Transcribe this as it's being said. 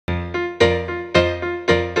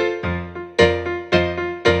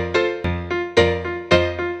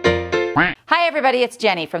everybody, it's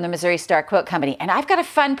Jenny from the Missouri Star Quilt Company, and I've got a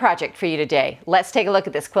fun project for you today. Let's take a look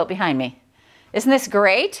at this quilt behind me. Isn't this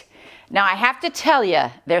great? Now I have to tell you,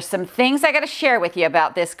 there's some things I got to share with you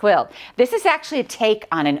about this quilt. This is actually a take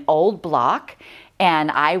on an old block, and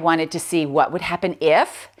I wanted to see what would happen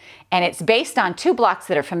if, and it's based on two blocks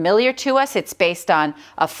that are familiar to us. It's based on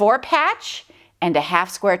a 4-patch and a half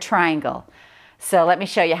square triangle. So let me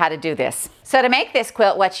show you how to do this. So to make this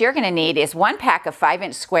quilt, what you're going to need is 1 pack of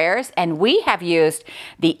 5-inch squares, and we have used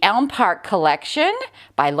the Elm Park collection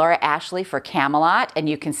by Laura Ashley for Camelot, and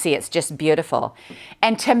you can see it's just beautiful.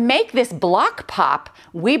 And to make this block pop,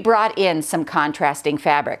 we brought in some contrasting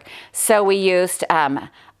fabric. So we used a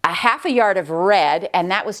 1/2 yard of red, and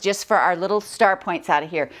that was just for our little star points out of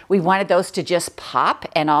here. We wanted those to just pop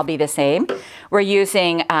and all be the same. We're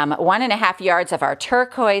using 1.5 yards of our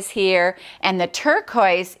turquoise here, and the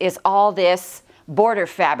turquoise is all this border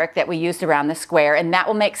fabric that we used around the square, and that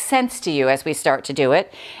will make sense to you as we start to do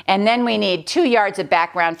it. And then we need 2 yards of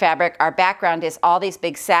background fabric. Our background is all these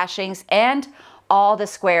big sashings and all the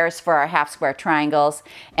squares for our half square triangles.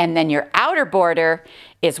 And then your outer border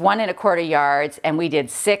is 1.25 yards, and we did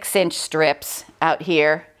 6-inch strips out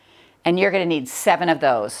here, and you're going to need 7 of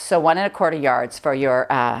those. So 1.25 yards for your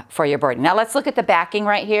border. Now let's look at the backing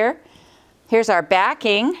right here. Here's our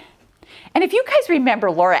backing. And if you guys remember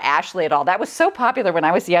Laura Ashley at all, that was so popular when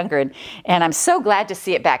I was younger, and I'm so glad to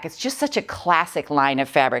see it back. It's just such a classic line of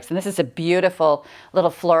fabrics, and this is a beautiful little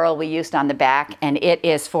floral we used on the back, and it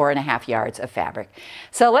is 4.5 yards of fabric.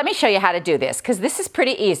 So let me show you how to do this, because this is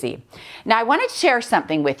pretty easy. Now I want to share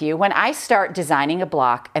something with you. When I start designing a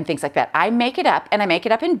block and things like that, I make it up, and I make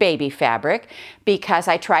it up in baby fabric, because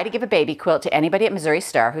I try to give a baby quilt to anybody at Missouri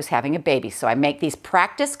Star who's having a baby. So I make these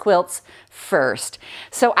practice quilts first.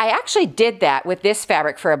 So I actually did that with this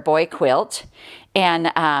fabric for a boy quilt,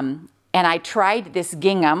 and I tried this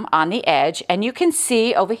gingham on the edge, and you can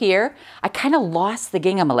see over here I kind of lost the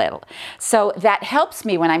gingham a little. So that helps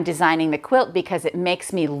me when I'm designing the quilt, because it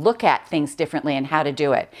makes me look at things differently and how to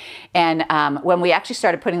do it. And when we actually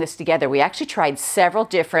started putting this together, we actually tried several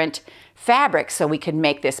different fabrics so we could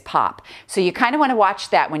make this pop. So you kind of want to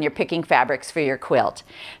watch that when you're picking fabrics for your quilt.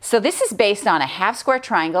 So this is based on a half square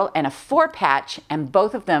triangle and a 4-patch, and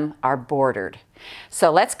both of them are bordered.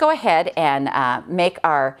 So let's go ahead and make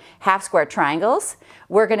our half square triangles.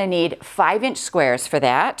 We're going to need 5-inch squares for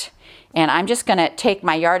that, and I'm just going to take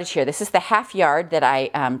my yardage here. This is the 1/2 yard that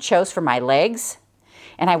I chose for my legs,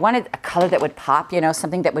 and I wanted a color that would pop, you know,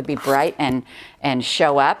 something that would be bright and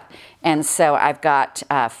show up. And so I've got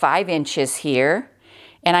 5 inches here,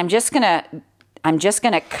 and I'm just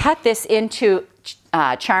gonna cut this into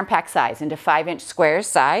charm pack size, into 5-inch squares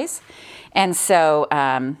size. And so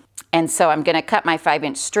I'm gonna cut my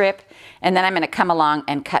 5-inch strip, and then I'm gonna come along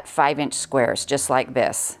and cut 5-inch squares just like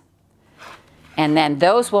this. And then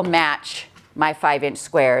those will match my 5-inch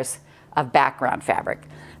squares of background fabric.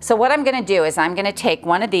 So what I'm gonna do is I'm gonna take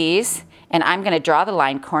one of these, and I'm gonna draw the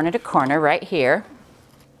line corner to corner right here.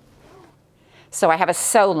 So I have a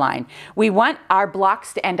sew line. We want our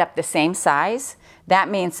blocks to end up the same size. That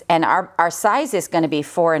means, and our size is going to be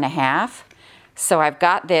 4.5. So I've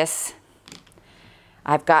got this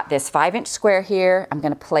 5-inch square here. I'm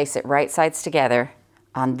going to place it right sides together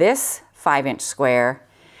on this 5-inch square.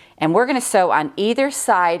 And we're going to sew on either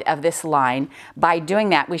side of this line. By doing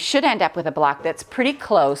that, we should end up with a block that's pretty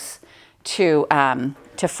close to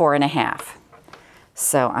 4.5.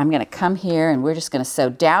 So I'm going to come here, and we're just going to sew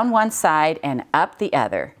down one side and up the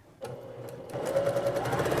other.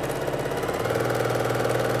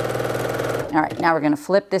 All right, now we're going to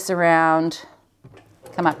flip this around,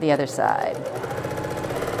 come up the other side.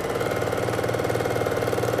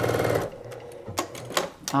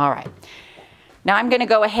 All right, now I'm going to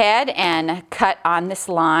go ahead and cut on this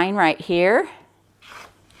line right here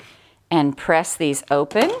and press these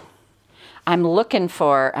open. I'm looking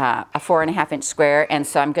for a 4.5-inch square, and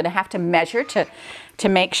so I'm going to have to measure to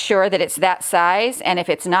make sure that it's that size, and if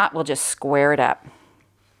it's not, we'll just square it up.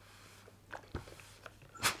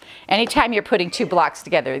 Anytime you're putting two blocks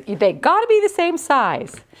together, they got to be the same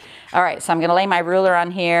size. All right, so I'm going to lay my ruler on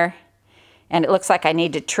here, and it looks like I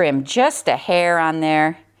need to trim just a hair on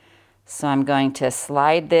there. So I'm going to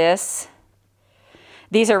slide this.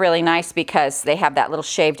 These are really nice because they have that little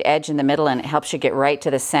shaved edge in the middle, and it helps you get right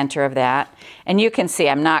to the center of that. And you can see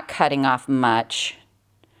I'm not cutting off much,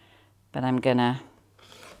 but I'm gonna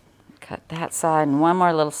cut that side and one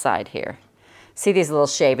more little side here. See these little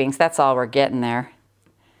shavings? That's all we're getting there.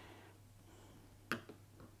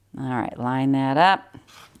 All right, line that up,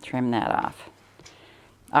 trim that off.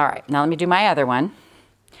 All right, now let me do my other one.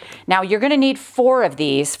 Now you're gonna need 4 of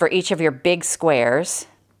these for each of your big squares.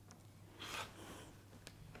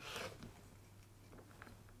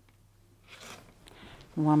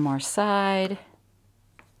 One more side.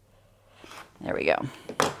 There we go.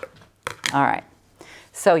 All right.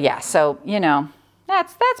 So yeah, so you know,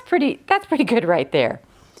 that's pretty good right there.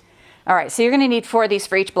 All right, so you're going to need 4 of these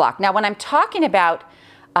for each block. Now, when I'm talking about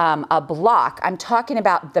a block, I'm talking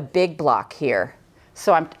about the big block here.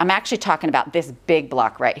 So I'm actually talking about this big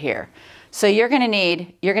block right here. So you're going to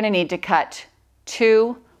need to cut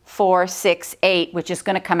 2, 4, 6, 8, which is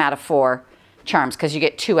going to come out of 4 charms because you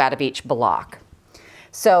get 2 out of each block.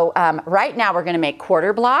 So right now we're going to make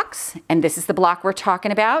quarter blocks, and this is the block we're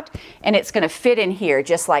talking about, and it's going to fit in here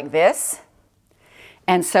just like this.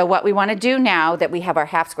 And so what we want to do now that we have our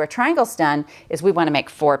half square triangles done is we want to make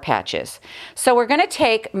 4 patches. So we're going to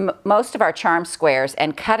take most of our charm squares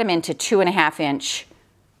and cut them into 2.5 inch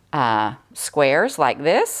squares like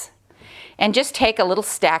this. And just take a little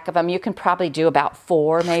stack of them. You can probably do about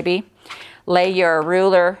 4 maybe. Lay your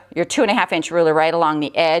ruler, your 2.5 inch ruler right along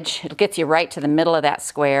the edge. It gets you right to the middle of that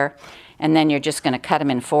square. And then you're just going to cut them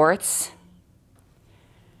in 4ths.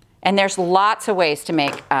 And there's lots of ways to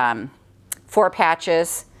make 4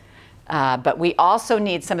 patches, but we also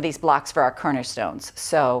need some of these blocks for our cornerstones.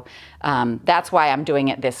 So that's why I'm doing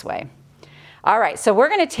it this way. All right, so we're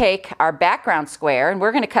going to take our background square and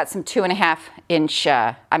we're going to cut some 2.5 inch,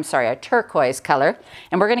 a turquoise color,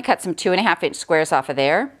 and we're going to cut some 2.5 inch squares off of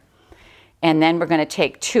there. And then we're going to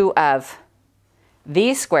take 2 of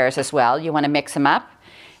these squares as well. You want to mix them up,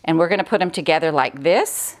 and we're going to put them together like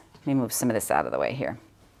this. Let me move some of this out of the way here.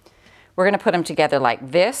 We're going to put them together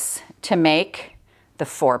like this to make the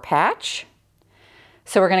 4 patch.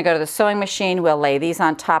 So we're going to go to the sewing machine. We'll lay these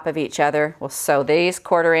on top of each other. We'll sew these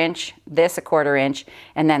 1/4 inch, this 1/4 inch,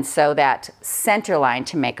 and then sew that center line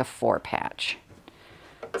to make a 4 patch.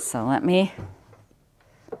 So let me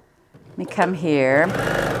come here.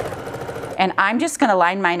 And I'm just going to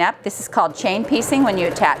line mine up. This is called chain piecing when you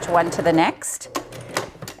attach one to the next.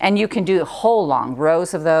 And you can do whole long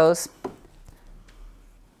rows of those.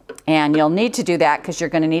 And you'll need to do that because you're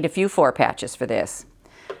going to need a few 4 patches for this.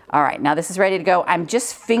 All right, now this is ready to go. I'm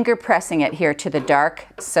just finger pressing it here to the dark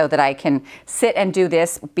so that I can sit and do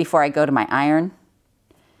this before I go to my iron.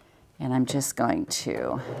 And I'm just going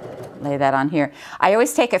to lay that on here. I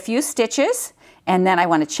always take a few stitches, and then I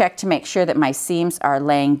want to check to make sure that my seams are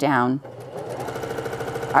laying down,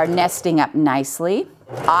 are nesting up nicely,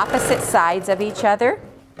 opposite sides of each other.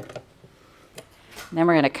 And then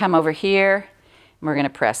we're going to come over here. We're going to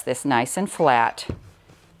press this nice and flat.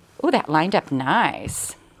 Ooh, that lined up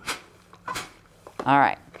nice. All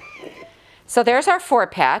right. So there's our 4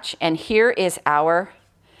 patch, and here is our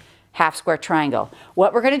half square triangle.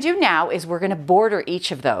 What we're going to do now is we're going to border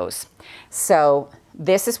each of those. So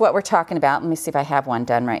this is what we're talking about. Let me see if I have one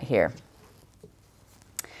done right here.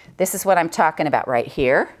 This is what I'm talking about right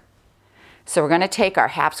here. So we're going to take our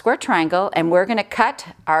half square triangle, and we're going to cut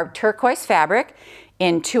our turquoise fabric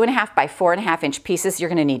in 2.5 by 4.5 inch pieces. You're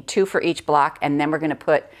going to need 2 for each block, and then we're going to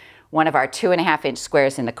put one of our 2.5 inch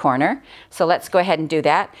squares in the corner. So let's go ahead and do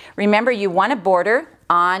that. Remember, you want to border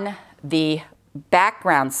on the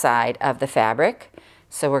background side of the fabric.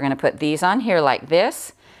 So we're going to put these on here like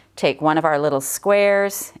this. Take one of our little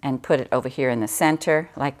squares and put it over here in the center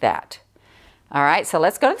like that. All right, so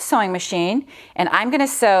let's go to the sewing machine, and I'm going to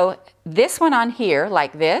sew this one on here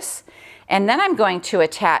like this, and then I'm going to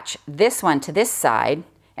attach this one to this side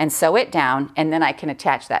and sew it down, and then I can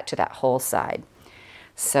attach that to that whole side.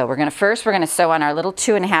 So we're going to sew on our little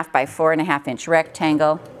 2.5 by 4.5 inch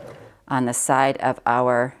rectangle on the side of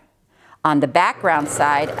our, on the background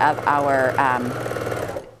side of our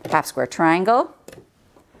half square triangle.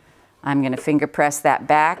 I'm going to finger press that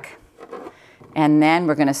back, and then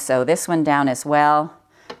we're going to sew this one down as well.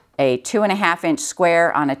 A 2.5 inch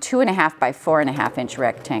square on a 2.5 by 4.5 inch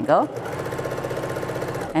rectangle.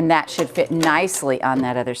 And that should fit nicely on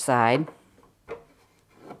that other side.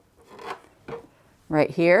 Right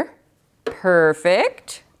here.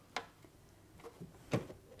 Perfect.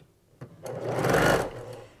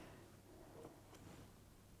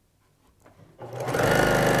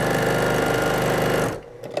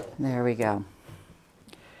 There we go.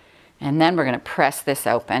 And then we're going to press this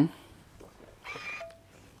open.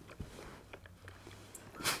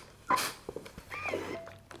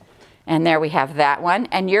 And there we have that one.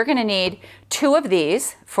 And you're going to need 2 of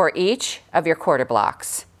these for each of your quarter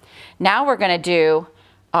blocks. Now we're going to do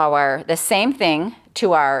the same thing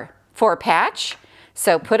to our 4 patch.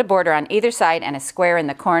 So put a border on either side and a square in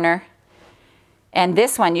the corner. And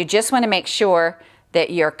this one, you just want to make sure that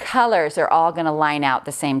your colors are all going to line out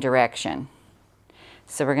the same direction.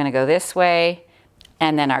 So we're going to go this way,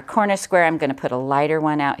 and then our corner square, I'm going to put a lighter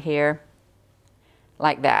one out here,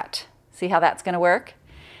 like that. See how that's going to work?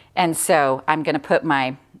 And so I'm going to put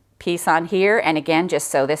my piece on here, and again, just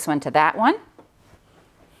sew this one to that one.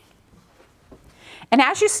 And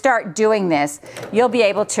as you start doing this, you'll be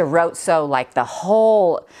able to rote sew like a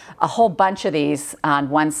whole bunch of these on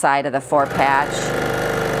one side of the 4-patch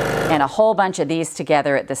and a whole bunch of these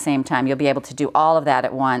together at the same time. You'll be able to do all of that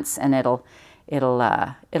at once, and it'll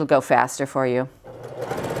go faster for you.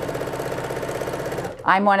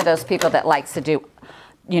 I'm one of those people that likes to do,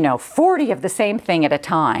 40 of the same thing at a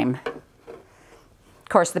time. Of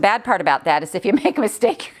course, the bad part about that is if you make a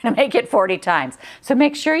mistake, you're going to make it 40 times. So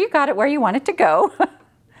make sure you got it where you want it to go.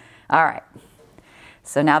 All right.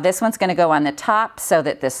 So now this one's going to go on the top so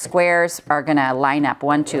that the squares are going to line up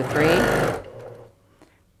 1, 2, 3.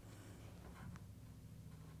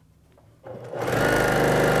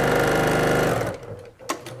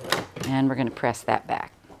 And we're going to press that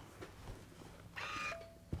back.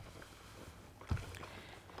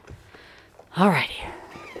 Alrighty.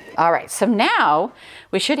 All right, so now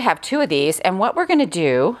we should have 2 of these, and what we're going to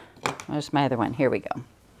do, where's my other one? Here we go.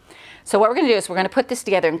 So what we're going to do is we're going to put this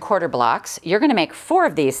together in quarter blocks. You're going to make 4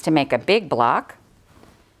 of these to make a big block.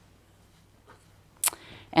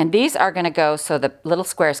 And these are going to go so the little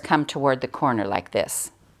squares come toward the corner like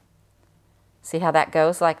this. See how that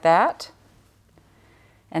goes like that?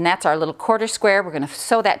 And that's our little quarter square. We're going to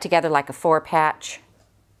sew that together like a 4-patch.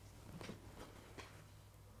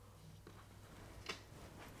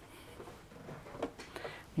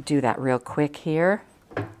 Do that real quick here.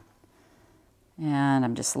 And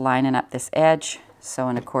I'm just lining up this edge,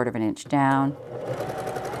 sewing 1/4 inch down.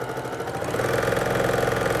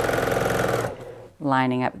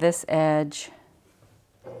 Lining up this edge.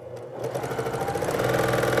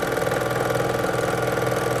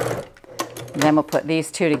 Then we'll put these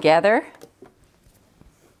 2 together,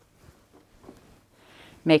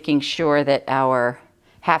 making sure that our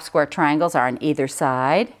half square triangles are on either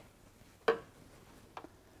side.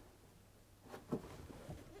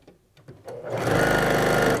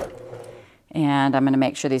 And I'm going to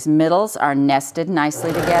make sure these middles are nested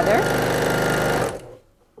nicely together.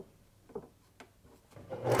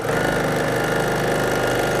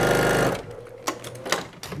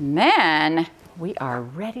 And then we are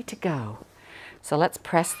ready to go. So let's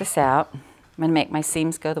press this out. I'm going to make my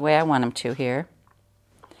seams go the way I want them to here.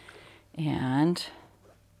 And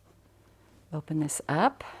open this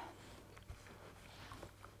up.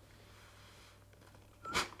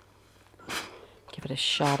 Give it a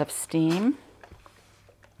shot of steam.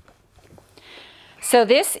 So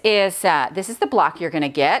this is the block you're going to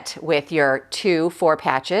get with your 2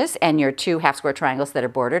 4-patches and your 2 half square triangles that are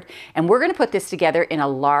bordered. And we're going to put this together in a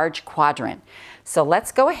large quadrant. So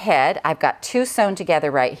let's go ahead. I've got 2 sewn together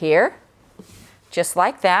right here, just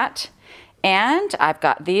like that. And I've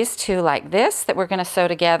got these 2 like this that we're going to sew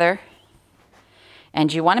together.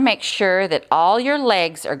 And you want to make sure that all your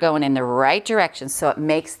legs are going in the right direction so it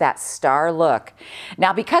makes that star look.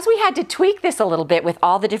 Now, because we had to tweak this a little bit with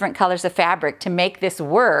all the different colors of fabric to make this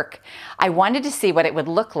work, I wanted to see what it would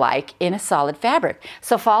look like in a solid fabric.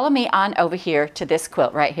 So follow me on over here to this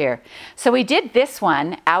quilt right here. So we did this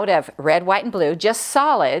one out of red, white, and blue, just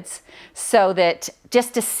solids, so that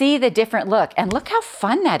just to see the different look. And look how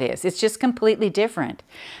fun that is. It's just completely different.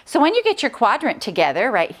 So when you get your quadrant together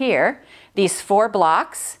right here, these 4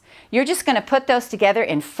 blocks, you're just going to put those together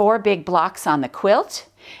in 4 big blocks on the quilt.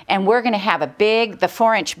 And we're going to have the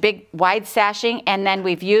 4-inch big wide sashing, and then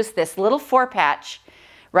we've used this little 4-patch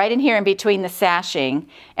right in here in between the sashing,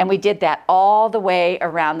 and we did that all the way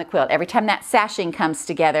around the quilt. Every time that sashing comes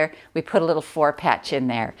together, we put a little 4-patch in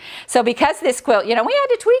there. So because this quilt, we had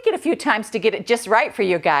to tweak it a few times to get it just right for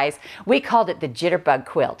you guys, we called it the Jitterbug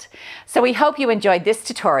Quilt. So we hope you enjoyed this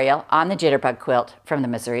tutorial on the Jitterbug Quilt from the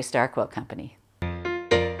Missouri Star Quilt Company.